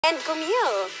And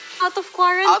Kamille, out of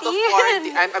quarantine. Out of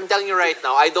quarantine. I'm telling you right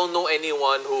now, I don't know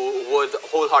anyone who would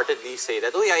wholeheartedly say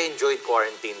that, oh yeah, I enjoyed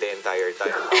quarantine the entire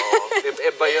time.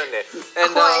 Iba yun eh.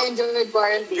 And, I enjoyed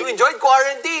quarantine. You enjoyed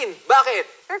quarantine? Bakit?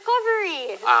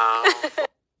 Recovery.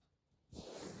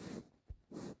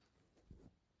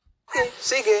 Okay,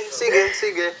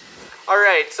 sige.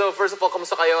 Alright, so first of all,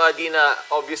 kamusta kayo, Deanna?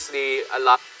 Obviously, a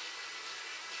lot.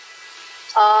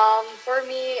 For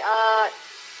me,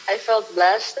 I felt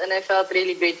blessed and I felt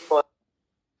really grateful.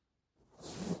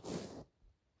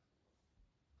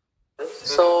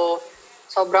 So,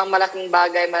 sobrang malaking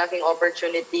bagay, malaking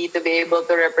opportunity to be able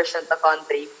to represent the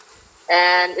country.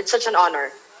 And it's such an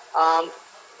honor.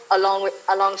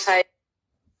 Alongside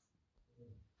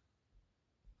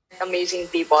amazing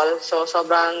people. So,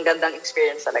 sobrang gandang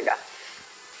experience talaga.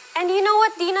 And you know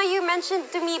what, Dina, you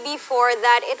mentioned to me before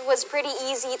that it was pretty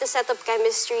easy to set up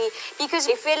chemistry because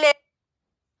Philip's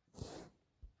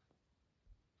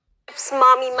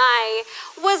Mommy Mai,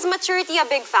 was maturity a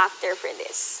big factor for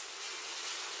this?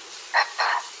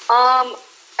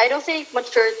 I don't think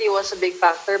maturity was a big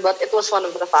factor, but it was one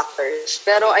of the factors.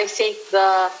 Pero I think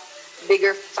the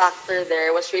bigger factor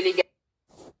there was really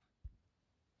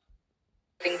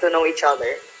getting to know each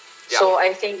other. Yeah. So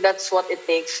I think that's what it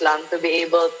takes lang to be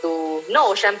able to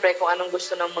know, syempre, kung anong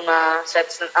gusto ng mga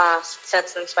sets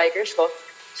ng spikers ko.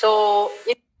 So,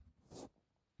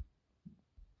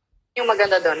 yung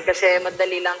maganda doon kasi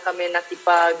madali lang kami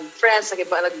nakipag-friends,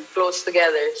 nakipag-close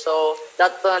together. So,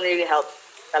 that one really helped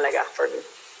talaga for me.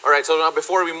 All right, so now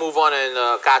before we move on and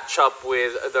catch up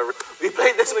with we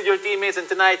played this with your teammates, and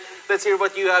tonight, let's hear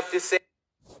what you have to say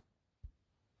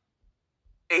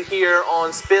here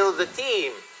on Spill the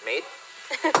Team, mate.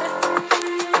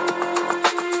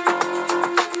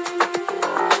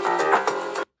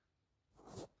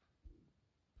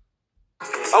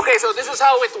 Okay, so this is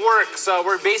how it works.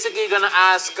 We're basically gonna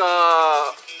ask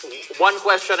one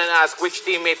question and ask which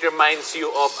teammate reminds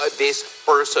you of this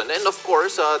person. And of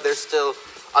course, there's still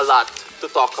a lot to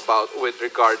talk about with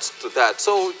regards to that.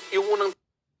 So, yung unang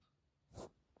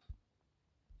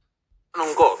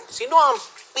tanong ko, sino ang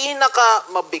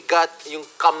pinaka mabigat yung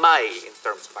kamay in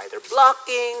terms of either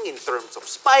blocking, in terms of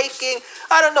spiking?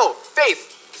 I don't know.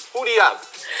 Faith, who do you have?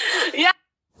 Yeah.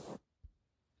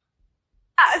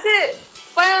 Kasi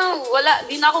parang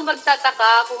di na ako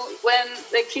magtataka kung when,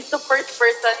 like, she's the first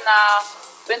person na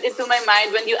went into my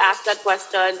mind when you asked that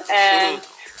question. And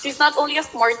she's not only a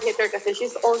smart hitter kasi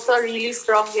she's also a really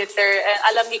strong hitter. And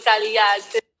alam ni Kali yan.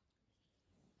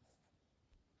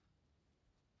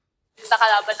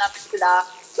 Nakalaban namin sila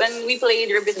when we played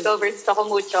Rubisco versus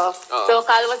Tokomucho. So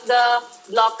Cal was the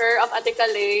blocker of Ate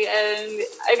Kali, and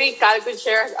I think Cal could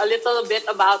share a little bit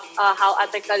about how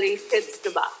Ate Kali hits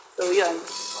the back. So yun.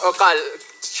 Oh, Cal,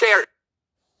 share.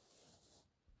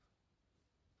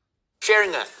 Share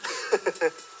nga.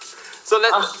 So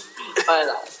let's...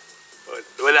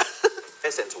 Wala.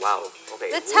 Essence, wow.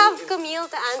 Okay. Let's have Kamille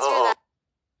to answer that.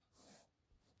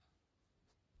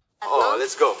 Oh,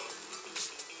 let's go.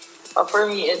 For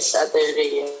me, it's Ate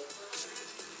Rhea.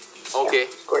 Okay.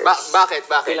 Yeah, of course. Bakit?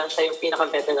 Kailan siya yung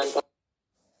pinaka-veteran ka.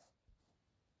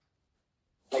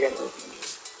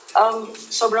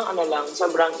 Sobrang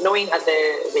knowing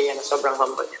Ate Rhea na sobrang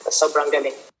humble niya, sobrang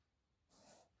galing.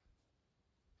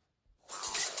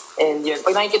 And yun,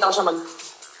 pag nakikita ko siya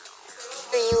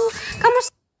For you,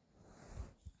 kamusta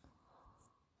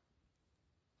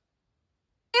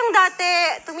yung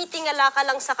dati, tumitingala ka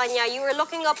lang sa kanya, you were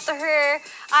looking up to her,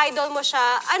 idol mo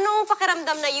siya, anong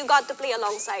pakiramdam na you got to play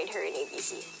alongside her in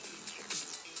ABC?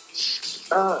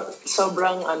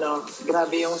 Sobrang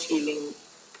grabe yung feeling.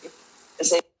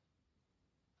 Kasi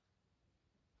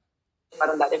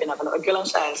parang dati pinapanood ko lang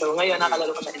siya. So ngayon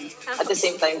nakalaro ko siya. At the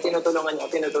same time, tinuturuan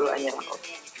niya ako.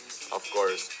 Of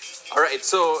course. Alright,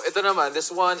 so ito naman,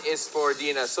 this one is for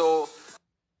Deanna. So,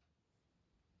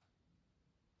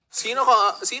 sino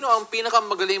ang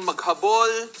pinakamagaling maghabol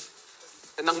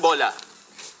ng bola?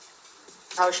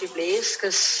 How she plays,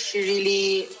 because she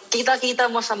really, kita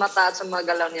mo sa mata at sa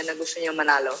mga galaw niya na gusto niya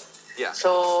manalo. Yeah.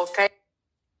 So, kahit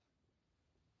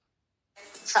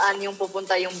saan yung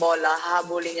pupunta yung bola,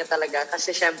 hahabulin niya talaga.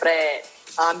 Kasi syempre,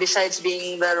 besides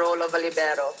being the role of a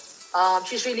libero,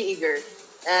 she's really eager.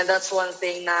 And that's one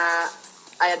thing na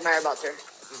I admire about her.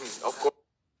 Of course.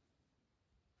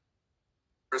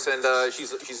 And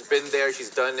she's been there,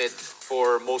 she's done it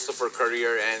for most of her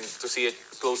career, and to see it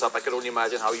close up, I can only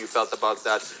imagine how you felt about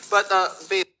that. But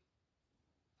Faith,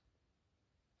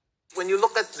 when you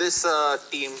look at this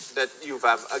team that you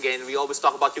have, again, we always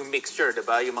talk about yung mixture,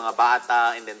 diba? Yung mga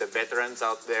bata and then the veterans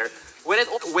out there. When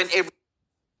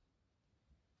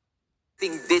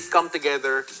thing did come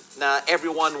together na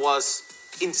everyone was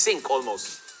in sync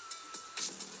almost?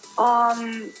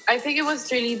 I think it was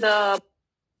really the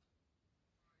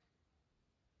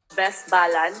best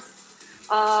balance.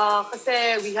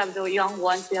 Kasi we have the young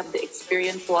ones, we have the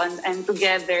experienced ones, and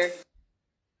together,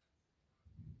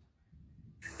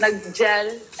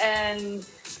 nag-gel, and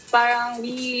parang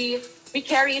we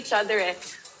carry each other eh.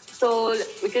 So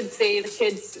we could say the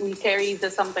kids, we carry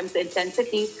sometimes the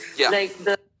intensity, like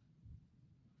the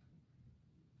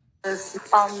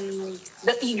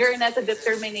eagerness, the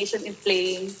determination in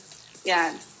playing.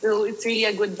 Yeah, so it's really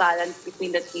a good balance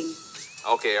between the team.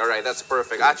 Okay, all right, that's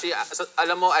perfect. Actually,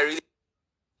 alam mo, I really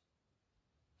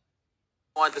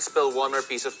want to spill one more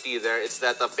piece of tea there. It's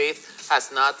that Faith has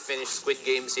not finished Squid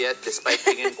Games yet despite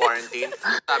being in quarantine.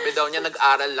 Sabi daw niya,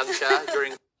 nag-aral lang siya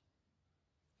during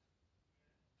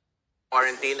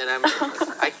quarantine, and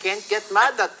I can't get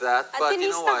mad at that, but you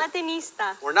know what?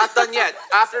 Atenista. We're not done yet.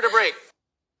 After the break,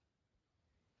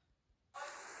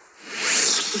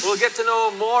 we'll get to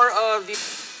know more of the...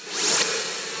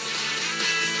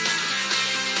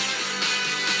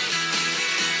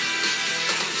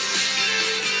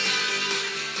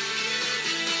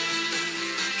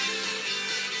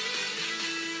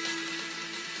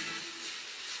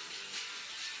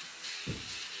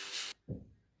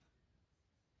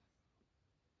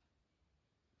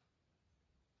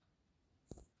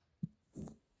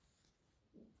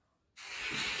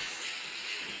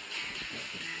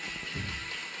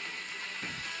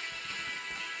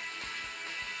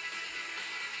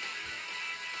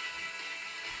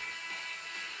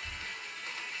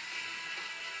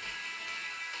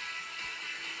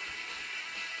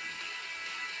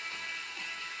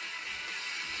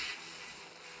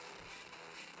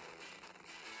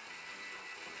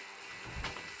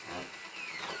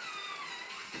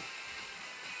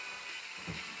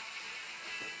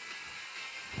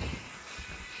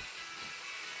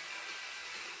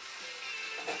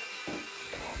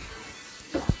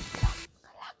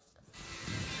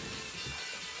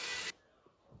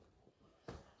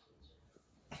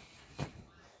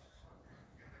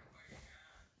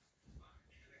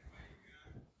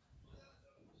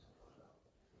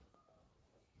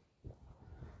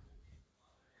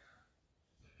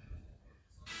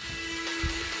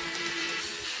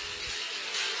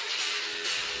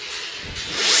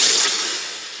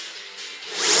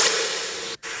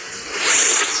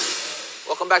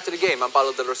 Welcome back to the game. I'm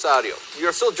Paulo Del Rosario. We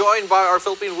are still joined by our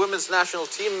Philippine women's national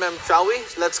team member, shall we?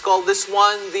 Let's call this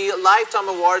one the Lifetime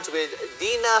Awards with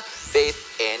Deanna,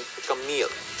 Faith, and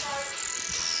Kamille.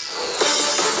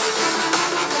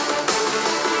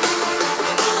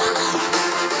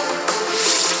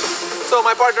 So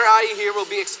my partner Ai here will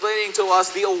be explaining to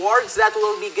us the awards that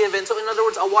will be given. So in other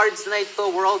words, awards night, so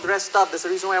we're all dressed up. That's the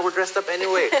reason why we're dressed up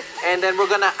anyway. And then we're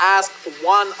gonna ask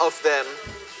one of them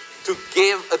to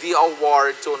give the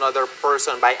award to another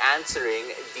person by answering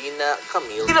Deanna,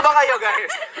 Kamille. Ready na ba kayo,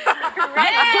 guys?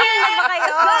 Ready na ba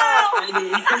kayo?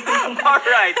 All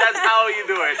right, that's how you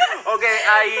do it. Okay,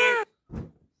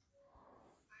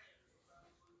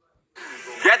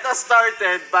 get us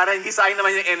started para hindi sayang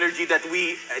naman yung energy that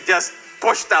we just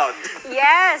pushed out.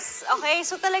 Yes. Okay,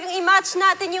 so talagang i-match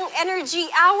natin yung energy.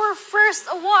 Our first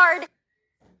award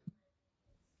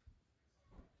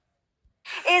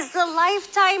is the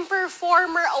Lifetime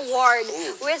Performer Award,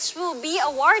 which will be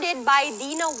awarded by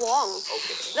Deanna Wong.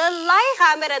 Okay. The live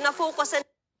camera na focus na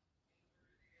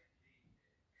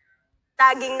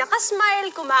laging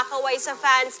nakasmile, kumakaway sa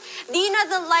fans. Deanna,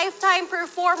 the Lifetime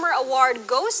Performer Award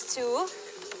goes to...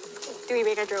 Do we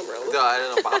make a drum roll? I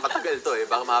don't know, baka matagal to eh.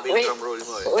 Baka mabi yung drum roll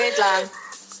mo eh. Wait lang.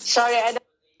 Sorry, I don't...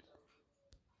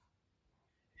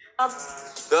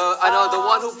 The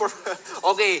one who...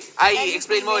 Okay, Ai,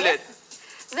 explain mo ulit.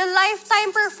 The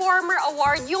Lifetime Performer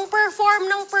Award, yung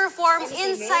perform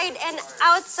inside and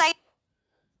outside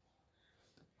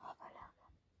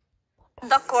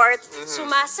the court,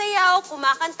 sumasayaw,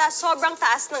 kumakanta, sobrang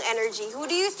taas ng energy.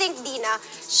 Who do you think, Deanna,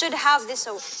 should have this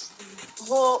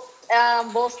award?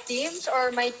 Both teams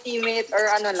or my teammate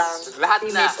or ano lang? Lahat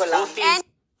na. Teammate ko lang. Both teams.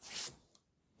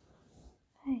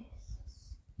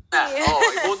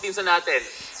 Both teams na natin.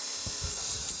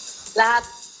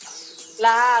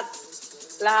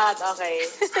 Lahat, okay.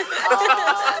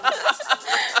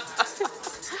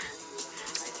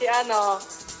 Si ano?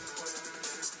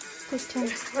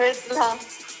 Wait lang.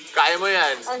 Kaya mo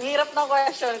yan. Ang hirap ng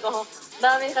question ko.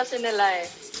 Dami kasi nila eh.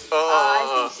 I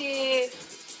think si...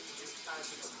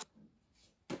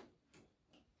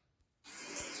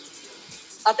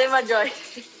 Ate Majoy.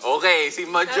 Okay, si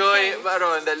Majoy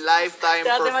Baron, the Lifetime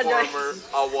Si Ate Majoy. Performer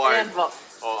Award. Ayan po.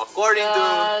 According to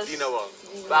Deanna Wong.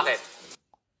 Bakit?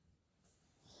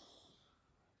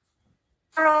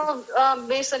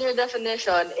 Based on your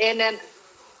definition, in an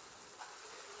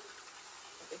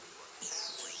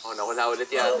Oh, nawala ulit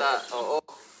yata. Oo.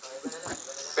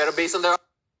 Pero based on our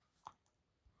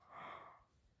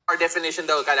definition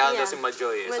daw, kailangan daw Yeah. si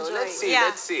Majoy. So Majoy, let's see, yeah.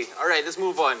 let's see. Alright, let's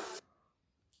move on.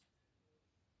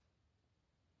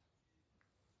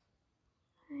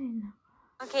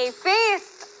 Okay,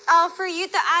 Faith, for you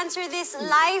to answer this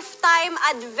Lifetime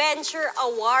Adventure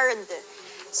Award.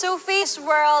 So, Faith's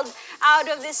world, out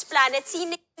of this planet,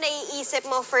 sino yung naiisip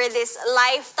mo for this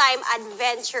Lifetime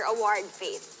Adventure Award,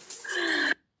 Faith?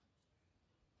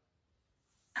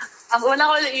 Ang una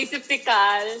ko naisip si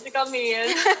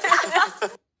Kamille.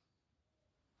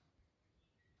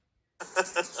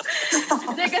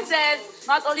 Hindi kasi,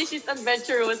 not only she's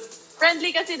adventurous,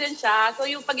 friendly kasi din siya. So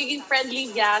yung pagiging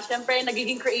friendly niya, syempre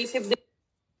nagiging creative din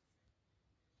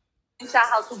siya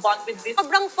how to bond with this.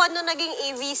 Sobrang fun no naging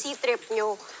AVC trip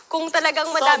nyo. Kung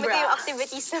talagang madami Sobra. kayong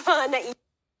activities na mga naisip,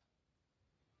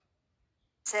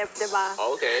 diba?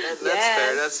 Okay, that's Yes.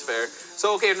 fair, that's fair.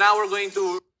 So okay, now we're going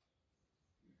to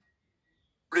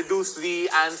reduce the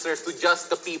answers to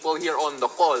just the people here on the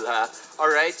call, ha?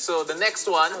 Alright, so the next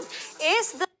one,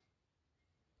 Is the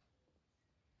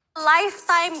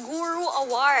Lifetime Guru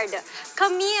Award.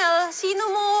 Kamille,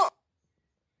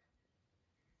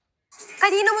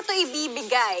 kanino mo to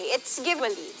ibibigay? It's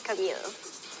given, Kamille.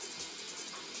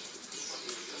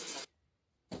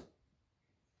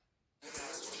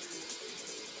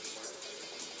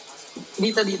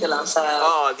 dito lang sa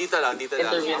dito lang.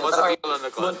 interview na What's to, the or people on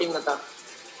the call? buong team na to.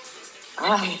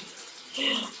 Ay.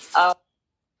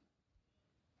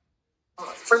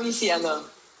 For me si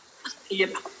sige.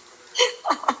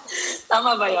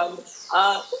 Tama ba yun?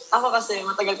 Ako kasi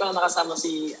matagal ko na nakasama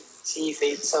si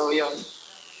Faith. So yun,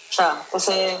 siya.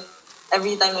 Kasi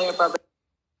every time na may problem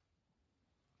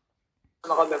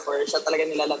ako before, siya talaga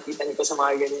nilalapitan ko sa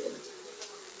mga ganyan.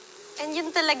 And yun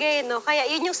talaga yun, no? Kaya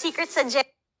yun yung secret sa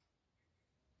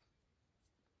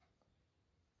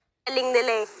galing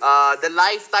nila eh. The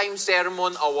Lifetime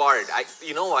Sermon Award.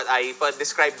 You know what? I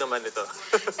describe naman ito.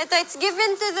 Ito, it's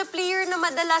given to the player na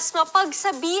madalas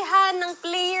mapagsabihan ng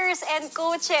players and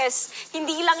coaches.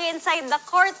 Hindi lang inside the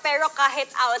court, pero kahit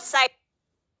outside.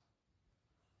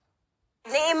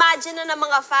 Na-imagine na ng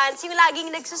mga fans yung laging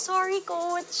nagsasorry,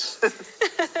 coach.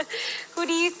 Who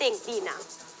do you think, Dina?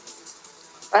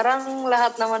 Parang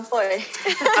lahat naman po eh.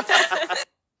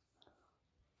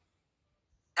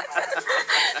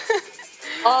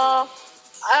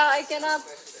 I cannot,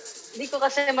 hindi ko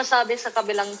kasi masabi sa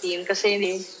kabilang team kasi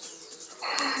hindi.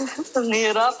 Ang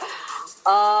hirap.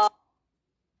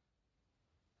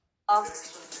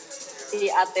 Si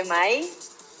Ate Mai.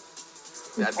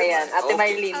 Ayan, Ate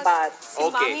Mai Limpat. Si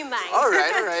Okay. Mami Mai.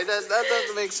 Alright.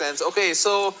 That makes sense. Okay,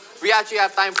 so we actually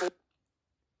have time for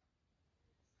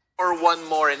one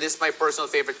more, and this is my personal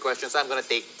favorite question, so I'm gonna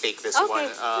take this Okay. one.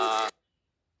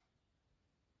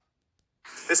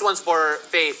 This one's for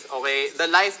Faith, okay? The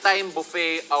Lifetime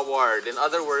Buffet Award. In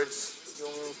other words,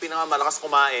 yung pinakamalakas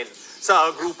kumain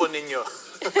sa grupo ninyo.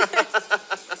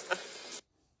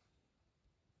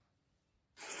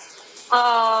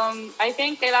 I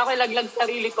think kailangan ko ilaglag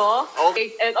sarili ko.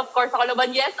 Okay. And of course, ako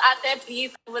naman, yes, ate,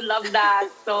 please, I would love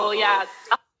that. So, yeah.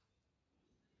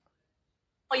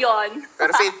 Ako yun.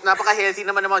 Pero Faith, napaka-healthy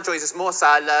naman ng mga choices mo.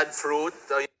 Salad, fruit,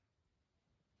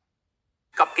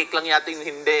 cupcake lang yata yung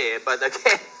hindi eh. But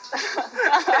again,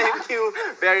 thank you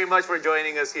very much for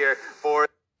joining us here for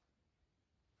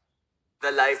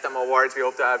the Lifetime Awards. We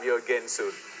hope to have you again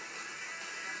soon.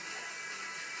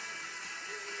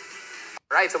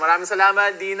 Alright, so maraming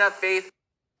salamat, Dina, Faith,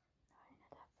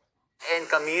 and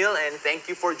Kamille, and thank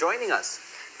you for joining us.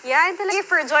 Yeah, and thank you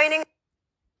for joining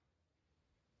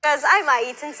because I'm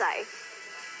Ai Tinsai.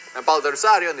 I'm Paul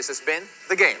Rosario, and this has been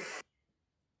The Game.